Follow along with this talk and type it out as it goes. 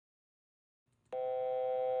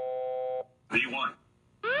V1.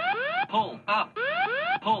 Pull up,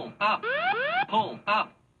 pull up, pull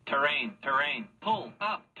up. Terrain, terrain, pull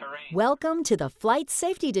up, terrain. Welcome to the Flight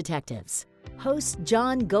Safety Detectives. Hosts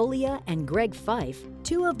John Golia and Greg Fife,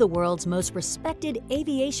 two of the world's most respected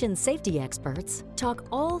aviation safety experts, talk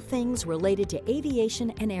all things related to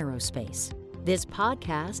aviation and aerospace. This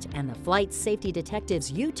podcast and the Flight Safety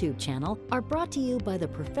Detectives YouTube channel are brought to you by the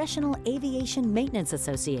Professional Aviation Maintenance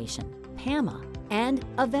Association, PAMA, and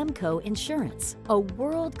Avemco Insurance, a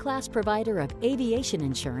world-class provider of aviation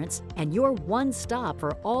insurance and your one-stop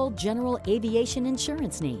for all general aviation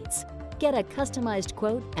insurance needs. Get a customized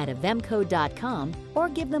quote at avemco.com or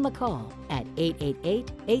give them a call at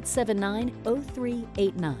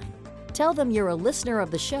 888-879-0389. Tell them you're a listener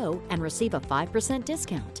of the show and receive a 5%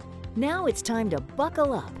 discount. Now it's time to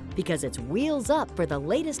buckle up because it's wheels up for the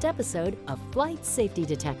latest episode of Flight Safety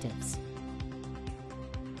Detectives.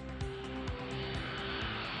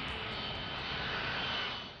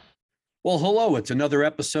 Well, hello, it's another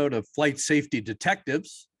episode of Flight Safety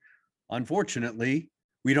Detectives. Unfortunately,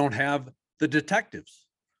 we don't have the detectives.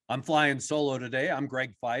 I'm flying solo today. I'm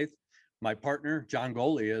Greg Fife. My partner, John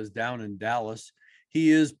Golia, is down in Dallas.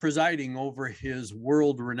 He is presiding over his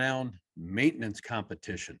world-renowned maintenance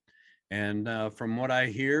competition. And from what I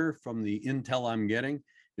hear, from the intel I'm getting,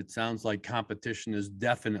 it sounds like competition is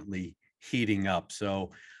definitely heating up.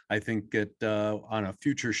 So I think that on a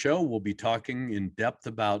future show, we'll be talking in depth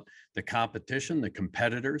about the competition, the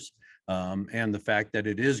competitors, and the fact that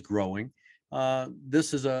it is growing.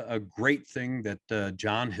 This is a great thing that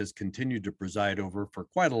John has continued to preside over for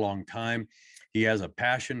quite a long time. He has a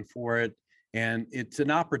passion for it, and it's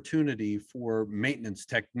an opportunity for maintenance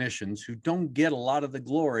technicians who don't get a lot of the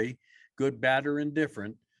glory, good, bad, or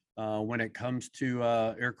indifferent, when it comes to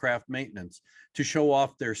aircraft maintenance, to show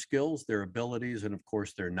off their skills, their abilities, and of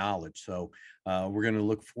course their knowledge. So we're going to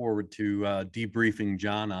look forward to debriefing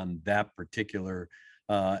John on that particular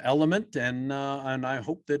element, and I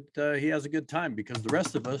hope that he has a good time because the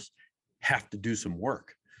rest of us have to do some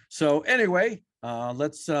work. So anyway,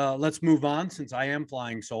 let's move on since I am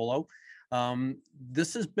flying solo.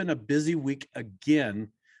 This has been a busy week again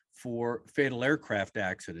for fatal aircraft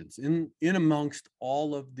accidents. In amongst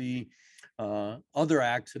all of the other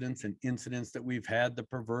accidents and incidents that we've had, the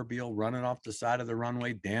proverbial running off the side of the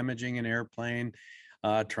runway, damaging an airplane,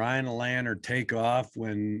 trying to land or take off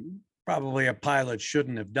when probably a pilot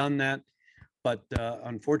shouldn't have done that. But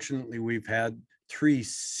unfortunately, we've had 3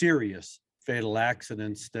 serious fatal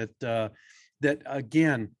accidents that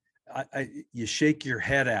again, you shake your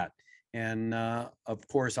head at. And of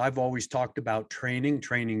course, I've always talked about training.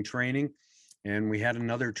 And we had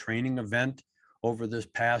another training event over this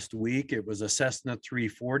past week. It was a Cessna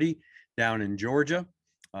 340 down in Georgia.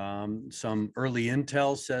 Some early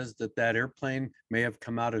intel says that airplane may have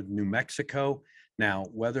come out of New Mexico. Now,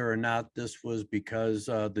 whether or not this was because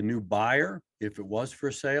the new buyer, if it was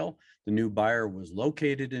for sale, the new buyer was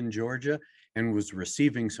located in Georgia and was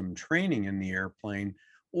receiving some training in the airplane,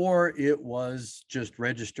 or it was just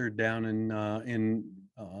registered down in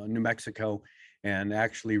New Mexico and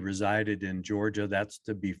actually resided in Georgia. That's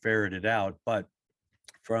to be ferreted out. But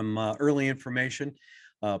from early information,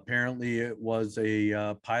 apparently it was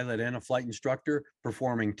a pilot and a flight instructor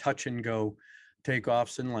performing touch and go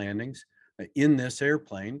takeoffs and landings in this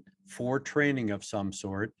airplane for training of some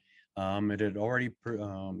sort. It had already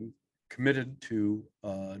committed to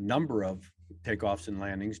a number of takeoffs and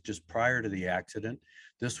landings just prior to the accident.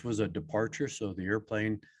 This was a departure, so the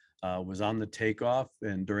airplane was on the takeoff,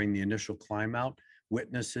 and during the initial climb out,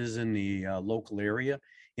 witnesses in the local area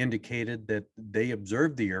indicated that they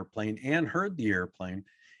observed the airplane and heard the airplane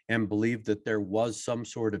and believed that there was some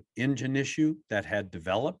sort of engine issue that had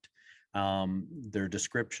developed. Their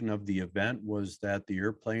description of the event was that the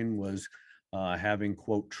airplane was having,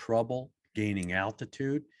 quote, trouble gaining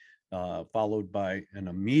altitude, followed by an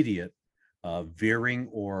immediate veering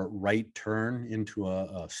or right turn into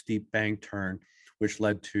a steep bank turn, which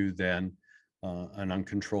led to then an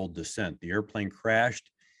uncontrolled descent. The airplane crashed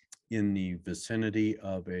in the vicinity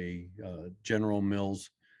of a General Mills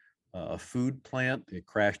food plant. It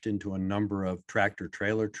crashed into a number of tractor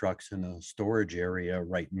trailer trucks in a storage area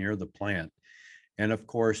right near the plant. And of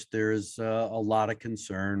course, there's a lot of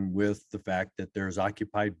concern with the fact that there's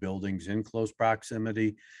occupied buildings in close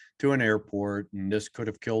proximity to an airport, and this could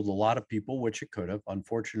have killed a lot of people, which it could have.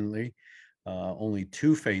 Unfortunately, only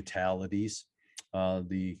 2 fatalities.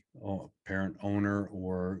 The parent owner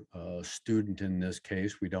or student in this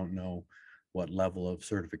case, we don't know what level of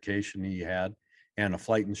certification he had, and a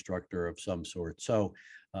flight instructor of some sort. So,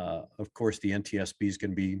 of course, the NTSB is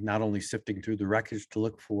going to be not only sifting through the records to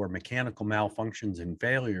look for mechanical malfunctions and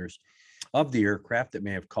failures, of the aircraft that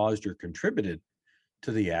may have caused or contributed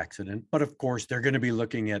to the accident. But of course, they're going to be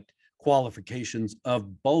looking at qualifications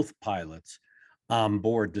of both pilots on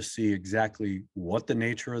board to see exactly what the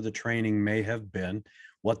nature of the training may have been,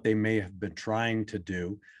 what they may have been trying to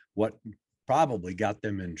do, what probably got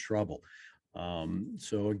them in trouble.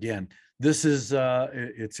 So again, this is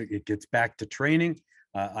it gets back to training.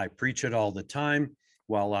 I preach it all the time.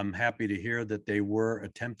 While I'm happy to hear that they were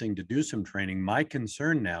attempting to do some training, my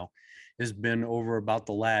concern now has been over about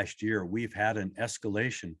the last year. We've had an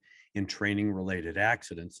escalation in training related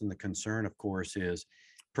accidents. And the concern, of course, is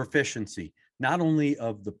proficiency, not only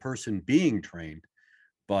of the person being trained,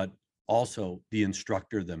 but also the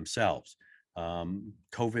instructor themselves.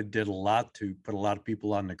 COVID did a lot to put a lot of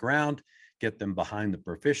people on the ground, get them behind the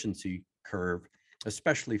proficiency curve,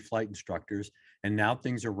 especially flight instructors. And now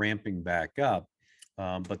things are ramping back up.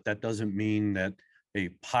 But that doesn't mean that a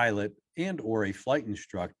pilot and or a flight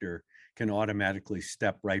instructor can automatically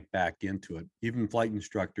step right back into it. Even flight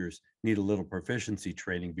instructors need a little proficiency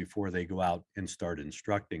training before they go out and start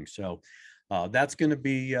instructing. So that's going to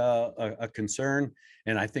be a concern,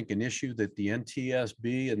 and I think an issue that the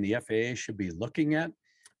NTSB and the FAA should be looking at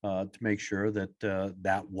to make sure that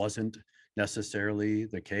that wasn't necessarily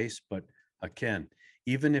the case. But again,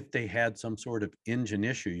 even if they had some sort of engine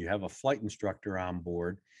issue, you have a flight instructor on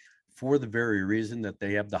board for the very reason that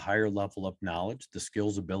they have the higher level of knowledge, the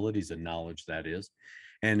skills, abilities, and knowledge, that is.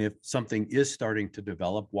 And if something is starting to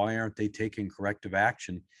develop, why aren't they taking corrective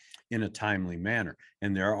action in a timely manner?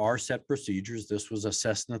 And there are set procedures. This was a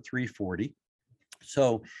Cessna 340.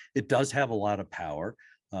 So it does have a lot of power.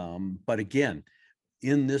 But again,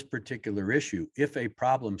 in this particular issue, if a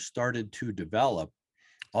problem started to develop,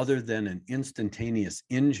 other than an instantaneous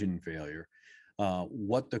engine failure,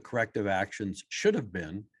 what the corrective actions should have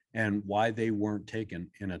been and why they weren't taken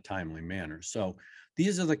in a timely manner. So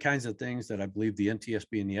these are the kinds of things that I believe the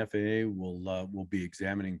NTSB and the FAA will be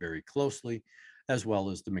examining very closely, as well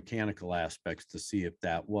as the mechanical aspects to see if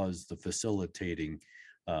that was the facilitating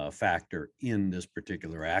factor in this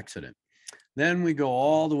particular accident. Then we go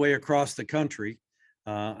all the way across the country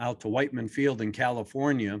out to Whiteman Field in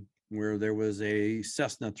California, where there was a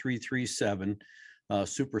Cessna 337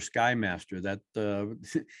 Super Skymaster that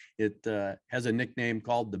it has a nickname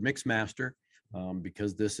called the Mixmaster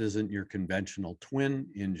because this isn't your conventional twin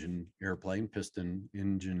engine airplane, piston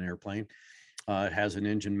engine airplane. It has an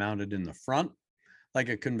engine mounted in the front like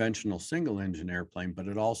a conventional single engine airplane, but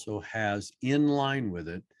it also has in line with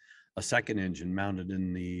it a second engine mounted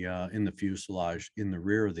in the fuselage in the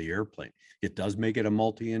rear of the airplane. It does make it a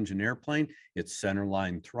multi-engine airplane. It's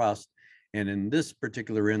centerline thrust. And in this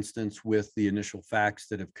particular instance, with the initial facts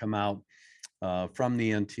that have come out from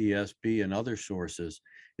the NTSB and other sources,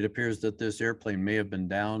 it appears that this airplane may have been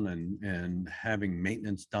down and having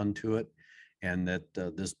maintenance done to it, and that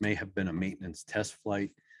this may have been a maintenance test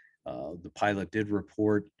flight. The pilot did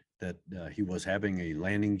report that he was having a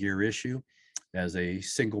landing gear issue as a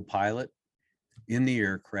single pilot in the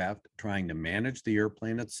aircraft, trying to manage the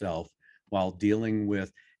airplane itself while dealing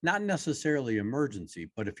with not necessarily emergency,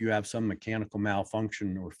 but if you have some mechanical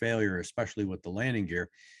malfunction or failure, especially with the landing gear,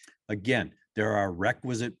 again, there are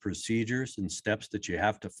requisite procedures and steps that you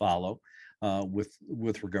have to follow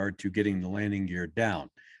with regard to getting the landing gear down.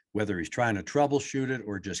 Whether he's trying to troubleshoot it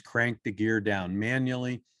or just crank the gear down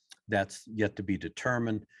manually, that's yet to be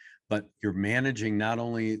determined. But you're managing not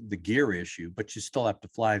only the gear issue, but you still have to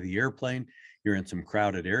fly the airplane. You're in some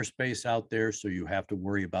crowded airspace out there, so you have to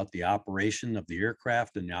worry about the operation of the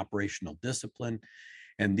aircraft and the operational discipline.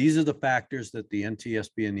 And these are the factors that the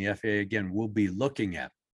NTSB and the FAA, again, will be looking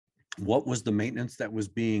at. What was the maintenance that was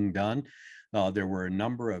being done? There were a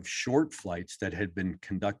number of short flights that had been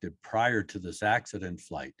conducted prior to this accident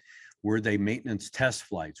flight. Were they maintenance test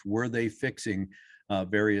flights? Were they fixing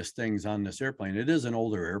various things on this airplane? It is an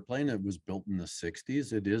older airplane. It was built in the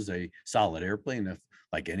 60s. It is a solid airplane, if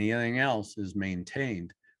like anything else is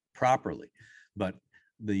maintained properly. But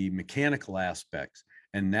the mechanical aspects,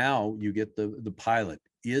 and now you get the pilot.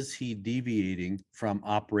 Is he deviating from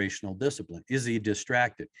operational discipline? Is he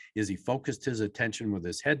distracted? Is he focused his attention with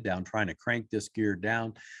his head down, trying to crank this gear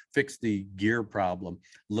down, fix the gear problem,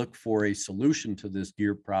 look for a solution to this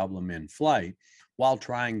gear problem in flight, while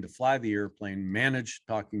trying to fly the airplane, manage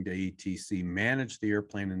talking to ATC, manage the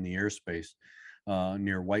airplane in the airspace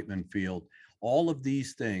near Whiteman Field? All of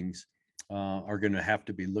these things are going to have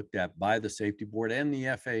to be looked at by the safety board and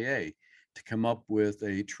the FAA to come up with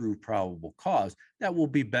a true probable cause that will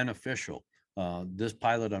be beneficial. This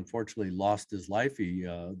pilot unfortunately lost his life.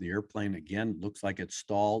 The airplane, again, looks like it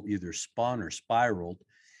stalled, either spun or spiraled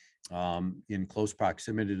in close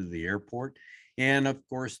proximity to the airport. And of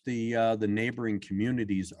course, the neighboring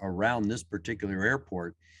communities around this particular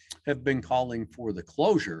airport have been calling for the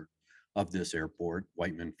closure of this airport,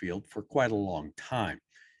 Whiteman Field, for quite a long time.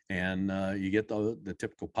 And you get the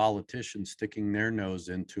typical politicians sticking their nose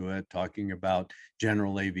into it, talking about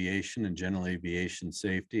general aviation and general aviation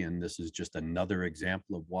safety. And this is just another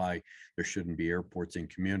example of why there shouldn't be airports in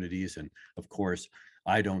communities. And of course,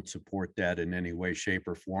 I don't support that in any way, shape,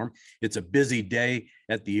 or form. It's a busy day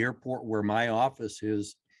at the airport where my office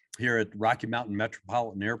is, here at Rocky Mountain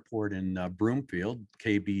Metropolitan Airport in Broomfield,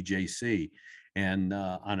 KBJC. And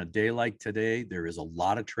on a day like today, there is a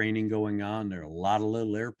lot of training going on. There are a lot of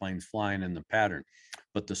little airplanes flying in the pattern,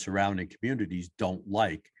 but the surrounding communities don't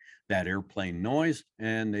like that airplane noise,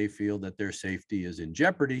 and they feel that their safety is in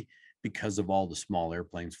jeopardy because of all the small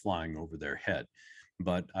airplanes flying over their head.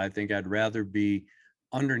 But I think I'd rather be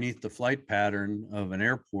underneath the flight pattern of an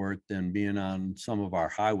airport than being on some of our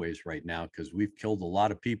highways right now, because we've killed a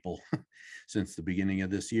lot of people since the beginning of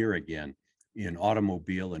this year again, in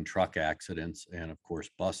automobile and truck accidents, and of course,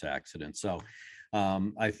 bus accidents. So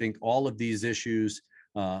I think all of these issues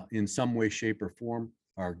in some way, shape, or form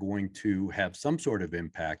are going to have some sort of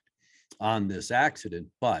impact on this accident.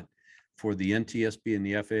 But for the NTSB and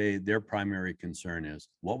the FAA, their primary concern is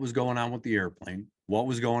what was going on with the airplane, what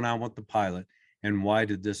was going on with the pilot, and why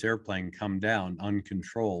did this airplane come down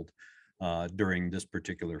uncontrolled during this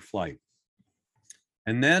particular flight.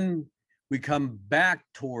 And then we come back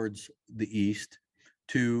towards the east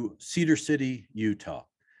to Cedar City, Utah.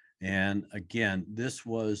 And again, this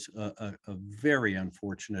was a very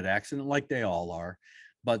unfortunate accident, like they all are.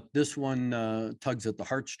 But this one tugs at the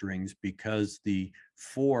heartstrings because the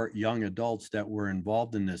 4 young adults that were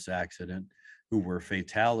involved in this accident, who were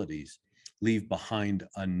fatalities, leave behind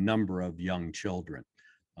a number of young children.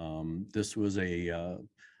 This was a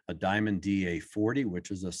Diamond DA-40,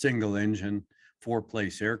 which is a single engine,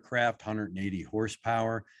 4-place aircraft, 180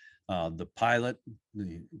 horsepower. The pilot,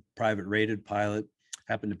 the private rated pilot,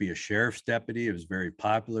 happened to be a sheriff's deputy. It was very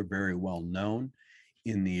popular, very well known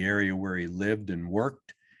in the area where he lived and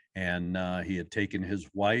worked. And he had taken his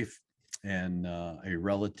wife and a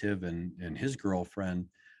relative and his girlfriend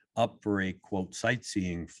up for a, quote,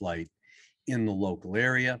 sightseeing flight in the local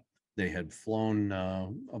area. They had flown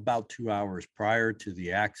about 2 hours prior to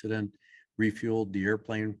the accident, refueled the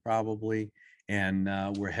airplane probably, and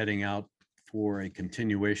we're heading out for a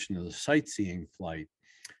continuation of the sightseeing flight.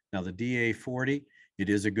 Now, the DA-40, it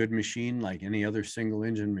is a good machine like any other single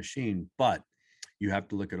engine machine, but you have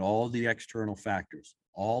to look at all the external factors,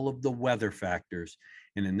 all of the weather factors.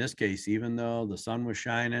 And in this case, even though the sun was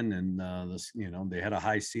shining and they had a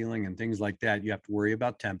high ceiling and things like that, you have to worry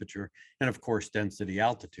about temperature and of course, density,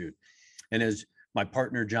 altitude. And as my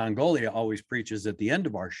partner, John Golia, always preaches at the end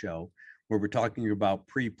of our show, where we're talking about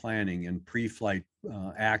pre-planning and pre-flight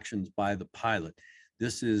actions by the pilot,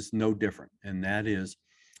 this is no different. And that is,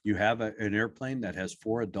 you have an airplane that has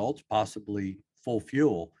 4 adults, possibly full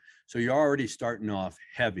fuel. So you're already starting off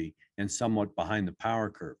heavy and somewhat behind the power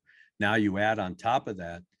curve. Now you add on top of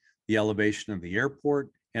that the elevation of the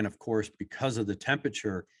airport, and of course, because of the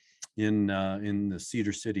temperature in the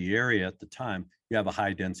Cedar City area at the time, you have a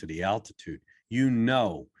high density altitude. You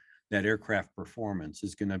know that aircraft performance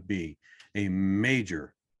is going to be a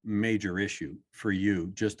major issue for you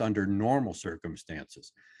just under normal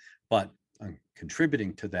circumstances. But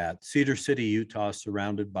contributing to that, Cedar City, Utah is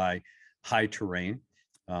surrounded by high terrain.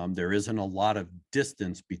 There isn't a lot of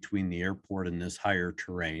distance between the airport and this higher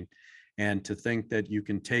terrain. And to think that you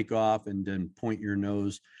can take off and then point your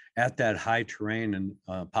nose at that high terrain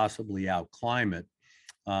and possibly outclimb it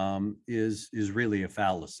is really a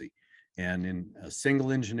fallacy. And in a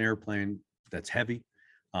single engine airplane that's heavy,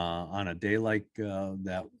 on a day like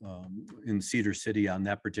that in Cedar City on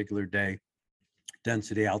that particular day,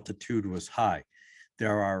 density altitude was high.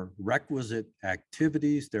 There are requisite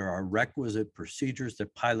activities, there are requisite procedures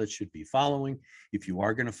that pilots should be following. If you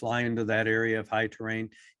are going to fly into that area of high terrain,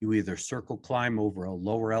 you either circle climb over a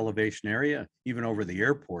lower elevation area, even over the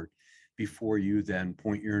airport, before you then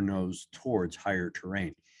point your nose towards higher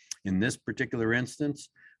terrain. In this particular instance,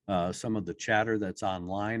 some of the chatter that's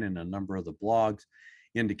online and a number of the blogs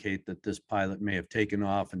indicate that this pilot may have taken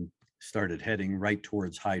off and started heading right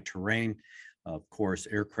towards high terrain. Of course,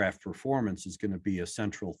 aircraft performance is going to be a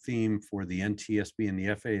central theme for the NTSB and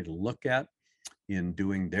the FAA to look at in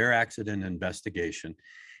doing their accident investigation.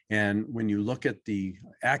 And when you look at the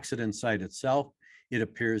accident site itself, it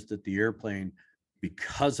appears that the airplane,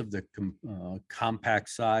 because of the compact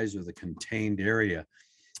size or the contained area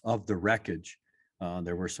of the wreckage,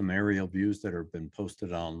 there were some aerial views that have been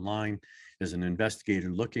posted online. As an investigator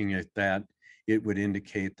looking at that, it would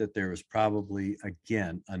indicate that there was probably,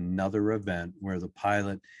 again, another event where the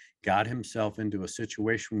pilot got himself into a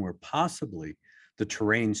situation where possibly the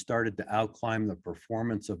terrain started to outclimb the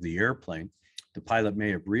performance of the airplane. The pilot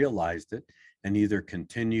may have realized it and either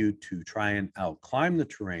continued to try and outclimb the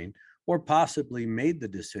terrain or possibly made the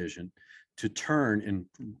decision to turn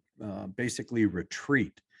and basically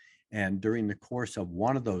retreat. And during the course of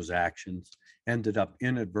one of those actions, ended up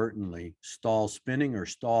inadvertently stall spinning or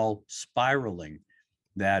stall spiraling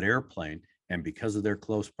that airplane. And because of their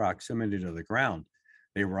close proximity to the ground,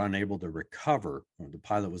 they were unable to recover, or the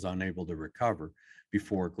pilot was unable to recover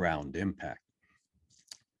before ground impact.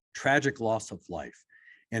 Tragic loss of life.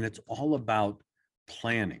 And it's all about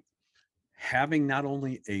planning. Having not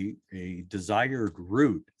only a desired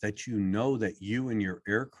route that you know that you and your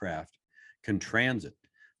aircraft can transit,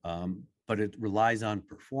 but it relies on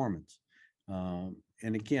performance.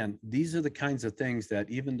 And again, these are the kinds of things that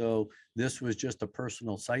even though this was just a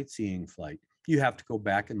personal sightseeing flight, you have to go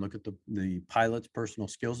back and look at the pilot's personal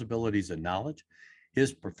skills, abilities, and knowledge,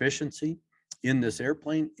 his proficiency in this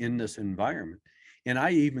airplane, in this environment. And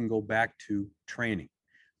I even go back to training.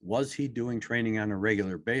 Was he doing training on a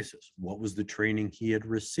regular basis? What was the training he had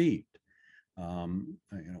received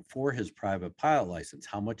for his private pilot license?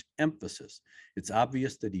 How much emphasis? It's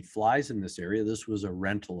obvious that he flies in this area. This was a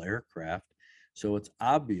rental aircraft. So it's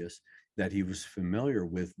obvious that he was familiar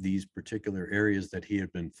with these particular areas that he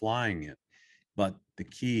had been flying in. But the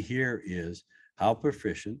key here is how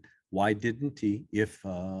proficient. Why didn't he, if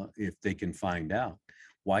they can find out,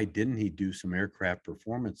 why didn't he do some aircraft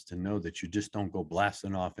performance to know that you just don't go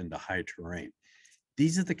blasting off into high terrain?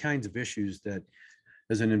 These are the kinds of issues that,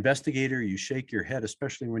 as an investigator, you shake your head,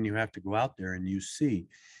 especially when you have to go out there and you see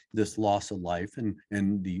this loss of life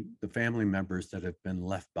and the family members that have been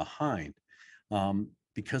left behind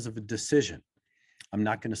because of a decision. I'm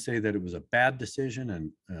not going to say that it was a bad decision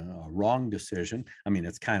and a wrong decision. I mean,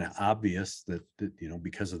 it's kind of obvious that,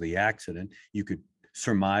 because of the accident, you could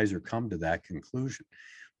surmise or come to that conclusion.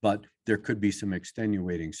 But there could be some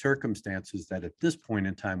extenuating circumstances that at this point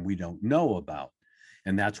in time we don't know about.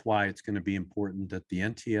 And that's why it's going to be important that the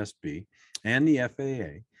NTSB and the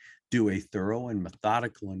FAA do a thorough and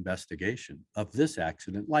methodical investigation of this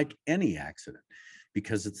accident, like any accident,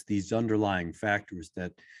 because it's these underlying factors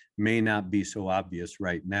that may not be so obvious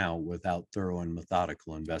right now without thorough and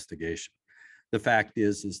methodical investigation. The fact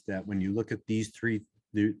is that when you look at these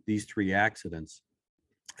three accidents,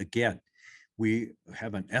 again, we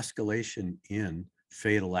have an escalation in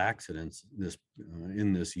fatal accidents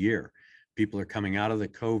in this year. People are coming out of the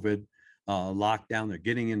COVID lockdown. They're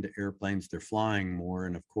getting into airplanes. They're flying more.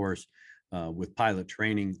 And of course, with pilot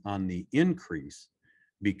training on the increase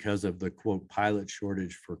because of the quote pilot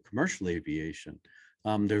shortage for commercial aviation,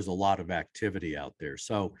 there's a lot of activity out there.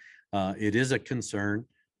 So it is a concern.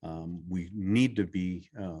 We need to be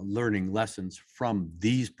learning lessons from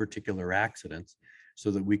these particular accidents so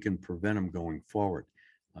that we can prevent them going forward.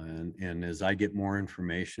 And as I get more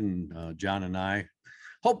information, John and I,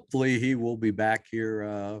 hopefully he will be back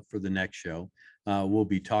here for the next show. We'll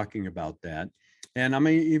be talking about that. And I'm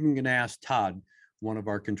even going to ask Todd, one of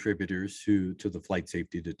our contributors to the Flight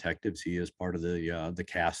Safety Detectives. He is part of the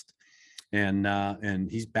cast, and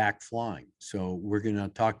he's back flying. So we're going to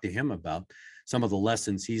talk to him about some of the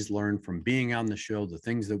lessons he's learned from being on the show, the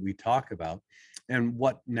things that we talk about, and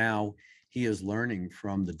what now he is learning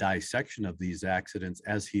from the dissection of these accidents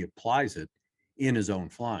as he applies it in his own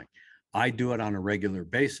flying. I do it on a regular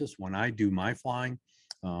basis. When I do my flying,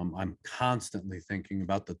 I'm constantly thinking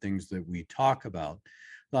about the things that we talk about.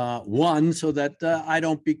 One, so that I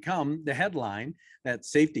don't become the headline that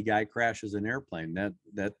safety guy crashes an airplane.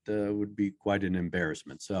 That would be quite an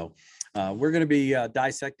embarrassment. So we're going to be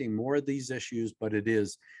dissecting more of these issues, but it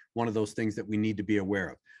is one of those things that we need to be aware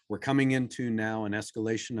of. We're coming into now an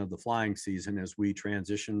escalation of the flying season as we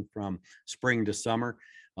transition from spring to summer.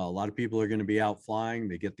 A lot of people are going to be out flying.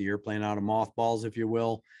 They get the airplane out of mothballs, if you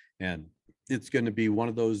will. And it's going to be one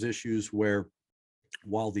of those issues where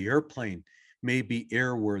while the airplane may be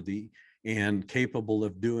airworthy and capable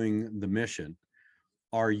of doing the mission,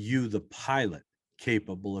 are you, the pilot,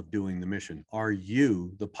 capable of doing the mission? Are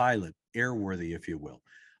you, the pilot, airworthy, if you will?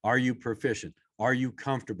 Are you proficient? Are you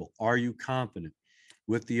comfortable? Are you confident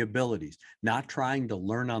with the abilities? Not trying to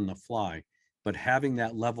learn on the fly, but having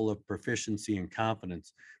that level of proficiency and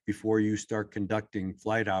confidence before you start conducting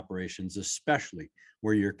flight operations, especially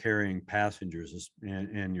where you're carrying passengers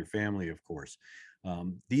and your family, of course.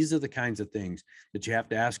 These are the kinds of things that you have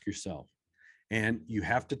to ask yourself. And you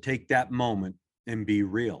have to take that moment and be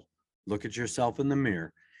real. Look at yourself in the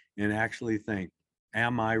mirror and actually think,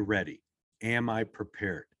 am I ready? Am I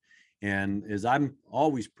prepared? And as I'm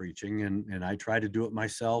always preaching, and I try to do it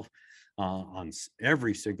myself on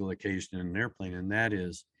every single occasion in an airplane, and that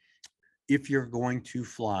is, if you're going to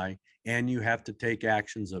fly and you have to take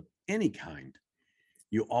actions of any kind,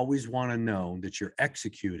 you always want to know that you're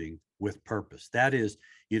executing with purpose. That is,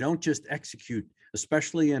 you don't just execute,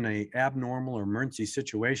 especially in a abnormal or emergency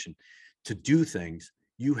situation, to do things.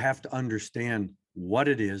 You have to understand what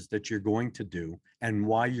it is that you're going to do and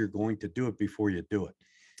why you're going to do it before you do it.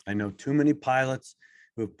 I know too many pilots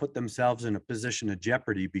who have put themselves in a position of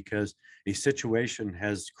jeopardy because a situation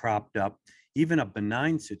has cropped up, even a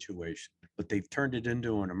benign situation, but they've turned it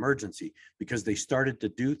into an emergency because they started to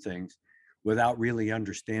do things without really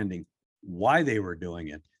understanding why they were doing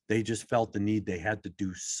it. They just felt the need, they had to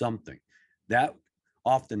do something. That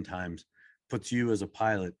oftentimes puts you as a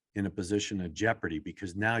pilot in a position of jeopardy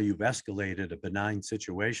because now you've escalated a benign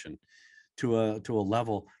situation to a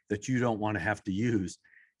level that you don't want to have to use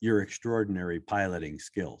your extraordinary piloting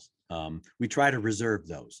skills. We try to reserve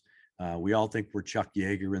those. We all think we're Chuck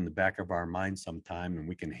Yeager in the back of our mind sometime and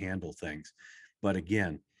we can handle things. But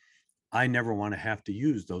again, I never want to have to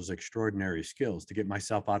use those extraordinary skills to get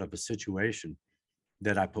myself out of a situation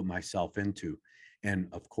that I put myself into. And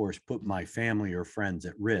of course, put my family or friends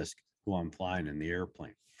at risk who I'm flying in the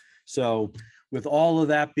airplane. So with all of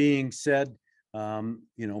that being said,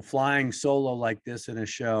 flying solo like this in a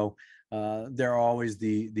show, there are always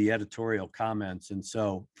the editorial comments. And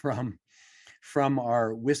so from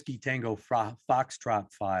our Whiskey Tango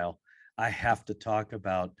Foxtrot file, I have to talk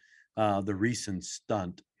about the recent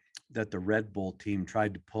stunt that the Red Bull team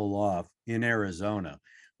tried to pull off in Arizona,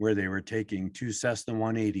 where they were taking two Cessna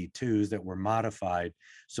 182s that were modified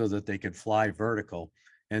so that they could fly vertical.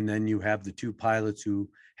 And then you have the two pilots who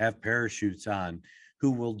have parachutes on,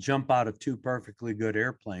 who will jump out of two perfectly good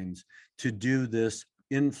airplanes to do this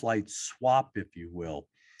in-flight swap, if you will,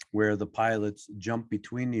 where the pilots jump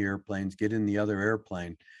between the airplanes, get in the other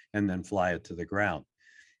airplane, and then fly it to the ground.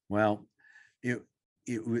 Well,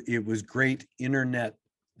 it was great internet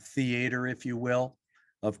theater, if you will.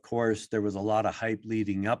 Of course, there was a lot of hype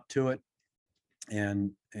leading up to it.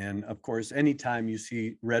 And of course, anytime you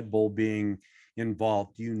see Red Bull being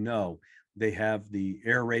involved, they have the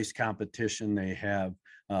air race competition, they have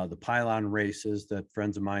the pylon races that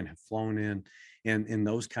friends of mine have flown in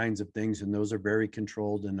those kinds of things. And those are very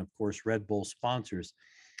controlled. And of course, Red Bull sponsors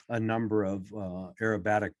a number of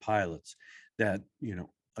aerobatic pilots that,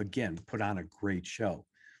 again, put on a great show.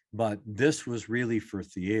 But this was really for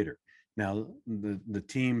theater. Now, the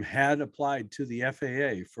team had applied to the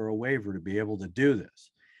FAA for a waiver to be able to do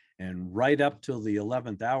this. And right up till the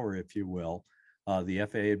 11th hour, if you will, the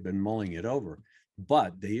FAA had been mulling it over.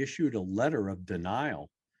 But they issued a letter of denial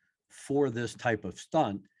for this type of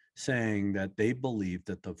stunt, saying that they believed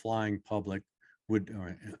that the flying public would,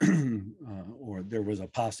 or there was a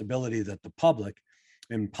possibility that the public,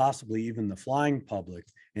 and possibly even the flying public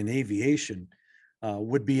in aviation,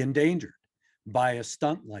 would be endangered by a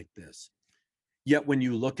stunt like this. Yet when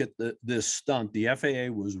you look at this stunt, the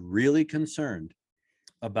FAA was really concerned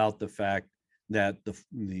about the fact that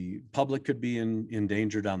the public could be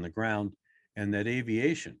endangered on the ground, and that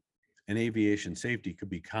aviation and aviation safety could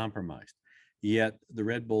be compromised. Yet the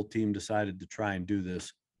Red Bull team decided to try and do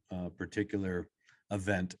this particular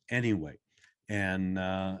event anyway, and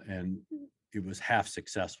it was half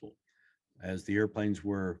successful, as the airplanes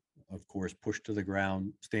were, of course, pushed to the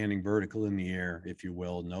ground, standing vertical in the air, if you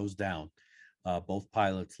will, nose down. Both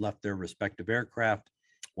pilots left their respective aircraft.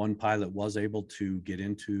 One pilot was able to get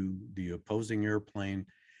into the opposing airplane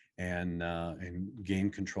and gain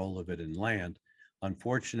control of it and land.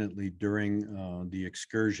 Unfortunately, during the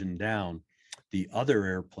excursion down, the other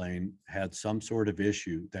airplane had some sort of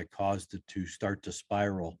issue that caused it to start to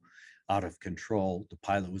spiral out of control. The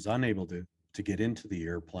pilot was unable to get into the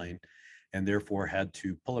airplane, and therefore had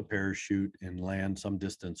to pull a parachute and land some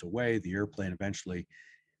distance away. The airplane eventually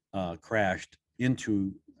crashed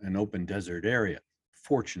into an open desert area,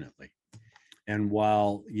 fortunately. And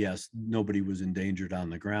while, yes, nobody was endangered on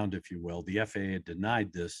the ground, if you will, the FAA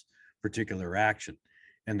denied this particular action.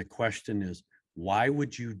 And the question is, why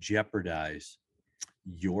would you jeopardize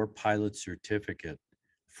your pilot certificate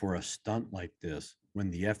for a stunt like this when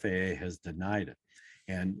the FAA has denied it?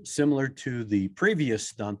 And similar to the previous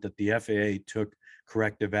stunt that the FAA took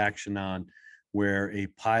corrective action on, where a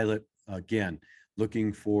pilot, again,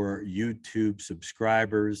 looking for YouTube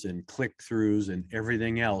subscribers and click-throughs and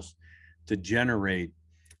everything else to generate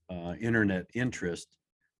internet interest,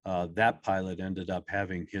 that pilot ended up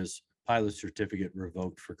having his pilot certificate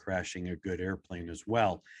revoked for crashing a good airplane as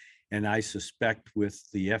well. And I suspect with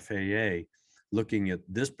the FAA, looking at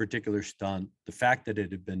this particular stunt, the fact that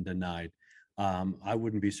it had been denied, I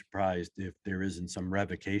wouldn't be surprised if there isn't some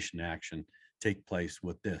revocation action take place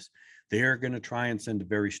with this. They are going to try and send a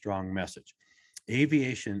very strong message.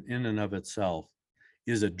 Aviation in and of itself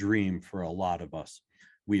is a dream for a lot of us.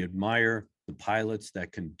 We admire the pilots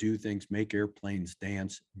that can do things, make airplanes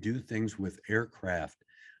dance, do things with aircraft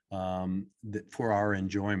for our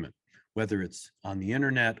enjoyment, whether it's on the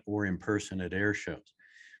internet or in person at air shows.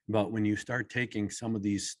 But when you start taking some of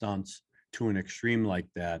these stunts to an extreme like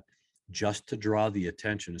that, just to draw the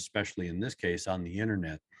attention, especially in this case on the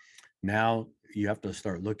internet, now you have to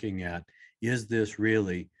start looking at, is this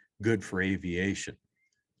really good for aviation?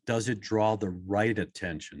 Does it draw the right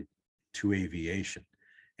attention to aviation?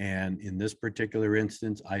 And in this particular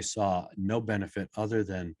instance, I saw no benefit other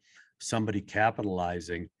than somebody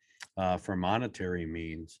capitalizing for monetary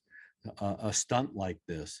means, a stunt like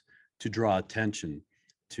this to draw attention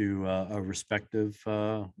to a respective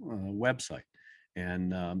website.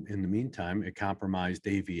 And in the meantime, it compromised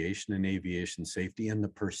aviation and aviation safety and the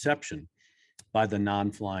perception by the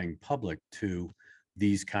non-flying public to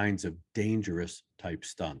these kinds of dangerous type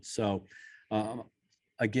stunts. So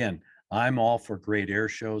again, I'm all for great air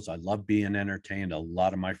shows. I love being entertained. A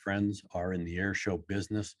lot of my friends are in the air show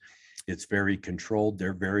business. It's very controlled.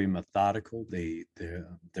 They're very methodical. They're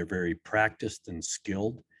very practiced and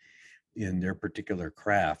skilled in their particular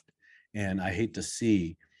craft. And I hate to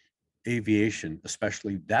see aviation,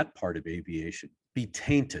 especially that part of aviation, be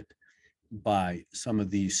tainted by some of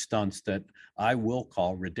these stunts that I will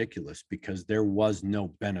call ridiculous, because there was no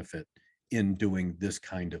benefit in doing this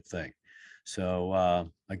kind of thing. So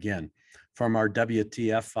again, from our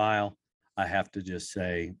WTF file, I have to just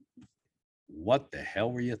say, what the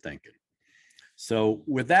hell were you thinking? So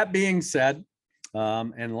with that being said,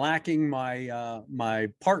 and lacking my my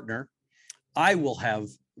partner, I will have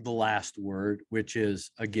the last word, which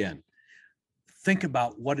is, again, think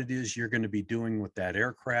about what it is you're going to be doing with that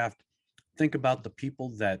aircraft. Think about the people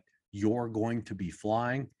that you're going to be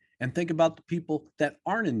flying, and think about the people that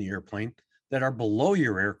aren't in the airplane, that are below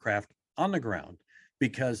your aircraft on the ground.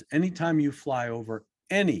 Because anytime you fly over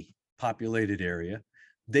any populated area,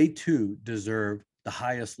 they too deserve the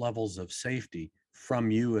highest levels of safety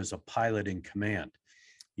from you as a pilot in command.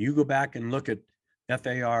 You go back and look at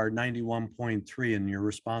FAR 91.3 and your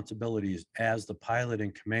responsibilities as the pilot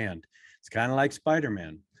in command. It's kind of like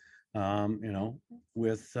Spider-Man.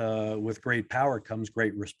 With great power comes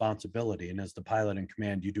great responsibility. And as the pilot in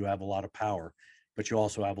command, you do have a lot of power, but you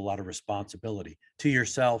also have a lot of responsibility to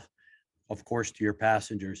yourself, of course, to your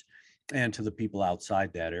passengers, and to the people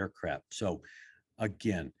outside that aircraft. So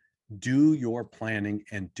again, do your planning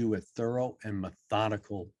and do a thorough and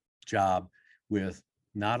methodical job with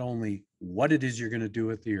not only what it is you're going to do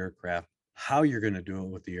with the aircraft, how you're going to do it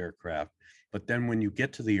with the aircraft, but then when you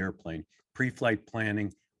get to the airplane, pre-flight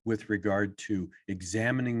planning with regard to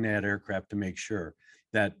examining that aircraft to make sure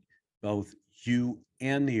that both you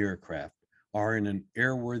and the aircraft are in an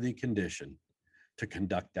airworthy condition to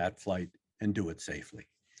conduct that flight and do it safely.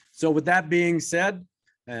 So with that being said,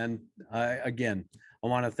 and I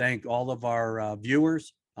want to thank all of our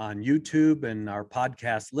viewers on YouTube and our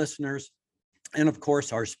podcast listeners, and of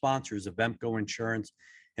course our sponsors of Avemco Insurance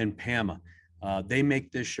and PAMA. They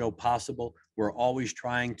make this show possible. We're always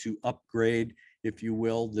trying to upgrade, if you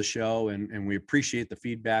will, the show, and we appreciate the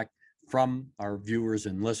feedback from our viewers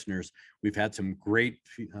and listeners. We've had some great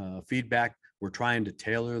feedback. We're trying to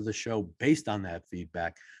tailor the show based on that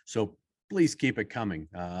feedback. So please keep it coming.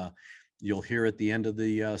 You'll hear at the end of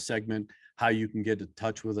the segment how you can get in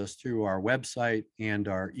touch with us through our website and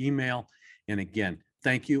our email. And again,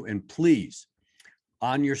 thank you. And please,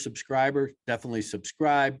 on your subscriber, definitely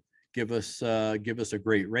subscribe. Give us a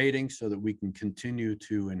great rating so that we can continue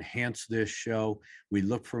to enhance this show. We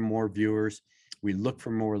look for more viewers. We look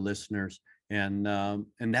for more listeners. And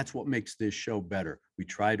that's what makes this show better. We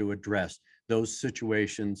try to address those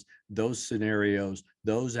situations, those scenarios,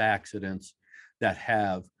 those accidents that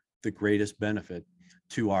have the greatest benefit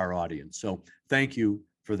to our audience. So thank you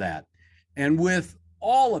for that. And with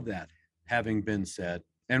all of that having been said,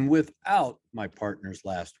 and without my partner's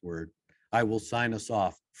last word, I will sign us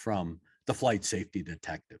off from the Flight Safety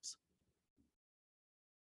Detectives.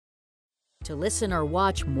 To listen or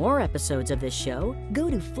watch more episodes of this show,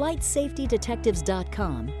 go to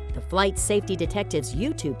flightsafetydetectives.com, the Flight Safety Detectives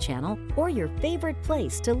YouTube channel, or your favorite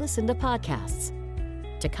place to listen to podcasts.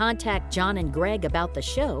 To contact John and Greg about the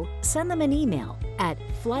show, send them an email at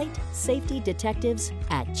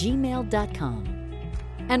flightsafetydetectives@gmail.com.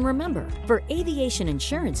 And remember, for aviation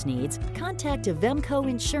insurance needs, contact Avemco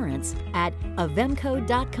Insurance at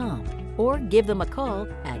avemco.com or give them a call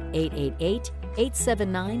at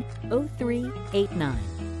 879-0389.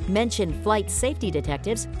 Mention Flight Safety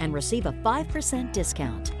Detectives and receive a 5%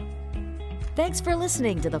 discount. Thanks for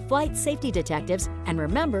listening to the Flight Safety Detectives, and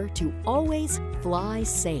remember to always fly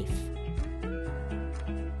safe.